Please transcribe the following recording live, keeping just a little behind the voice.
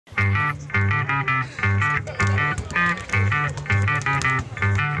Sportsvibe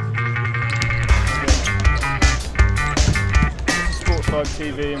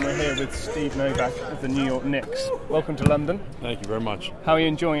TV, and we're here with Steve Novak of the New York Knicks. Welcome to London. Thank you very much. How are you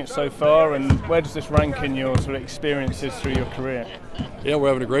enjoying it so far, and where does this rank in your sort of experiences through your career? Yeah, we're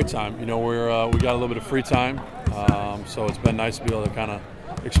having a great time. You know, we got a little bit of free time, so it's been nice to be able to kind of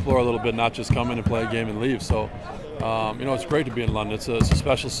explore a little bit, not just come in and play a game and leave. So, you know, it's great to be in London. It's a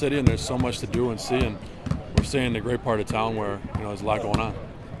special city, and there's so much to do and see, and we're staying in a great part of town where, you know, there's a lot going on.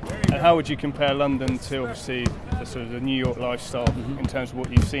 And how would you compare London to, obviously, the sort of the New York lifestyle in terms of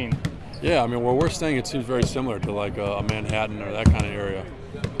what you've seen? Yeah, I mean, where we're staying, it seems very similar to like a Manhattan or that kind of area.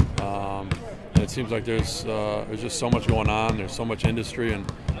 And it seems like there's just so much going on. There's so much industry,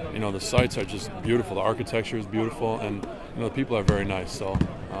 and you know, the sites are just beautiful. The architecture is beautiful, and you know, the people are very nice. So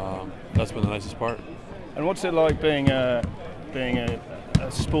that's been the nicest part. And what's it like being a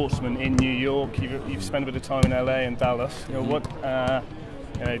sportsman in New York? You've spent a bit of time in LA and Dallas. You know, what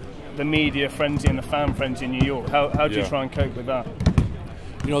you know, the media frenzy and the fan frenzy in New York. How do you try and cope with that?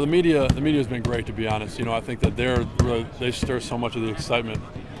 You know, the media has been great, to be honest. You know, I think that they stir so much of the excitement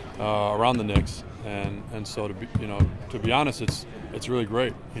around the Knicks, and so to be honest, it's really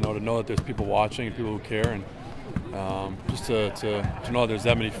great. You know, to know that there's people watching and people who care, and just to know there's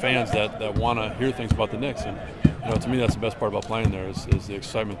that many fans that want to hear things about the Knicks. And you know, to me, that's the best part about playing there is the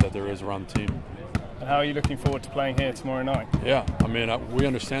excitement that there is around the team. And how are you looking forward to playing here tomorrow night? Yeah, I mean, we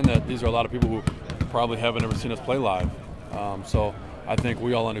understand that these are a lot of people who probably haven't ever seen us play live. So I think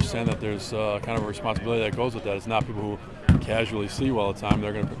we all understand that there's kind of a responsibility that goes with that. It's not people who casually see you all the time.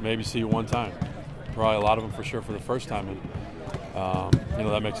 They're going to maybe see you one time. Probably a lot of them for sure for the first time, and you know,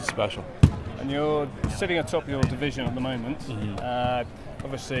 that makes it special. And you're sitting atop your division at the moment,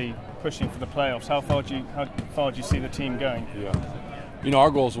 obviously pushing for the playoffs. How far do you see the team going? Yeah. You know,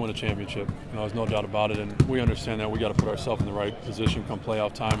 our goal is to win a championship. You know, there's no doubt about it, and we understand that we got to put ourselves in the right position come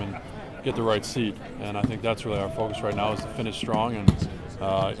playoff time and get the right seed. And I think that's really our focus right now is to finish strong. And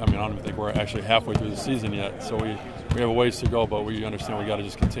I mean, I don't even think we're actually halfway through the season yet, so we have a ways to go. But we understand we got to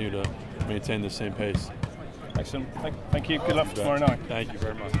just continue to maintain the same pace. Excellent. Thank you. Good luck for tomorrow night. Thank you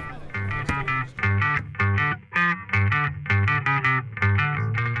very much.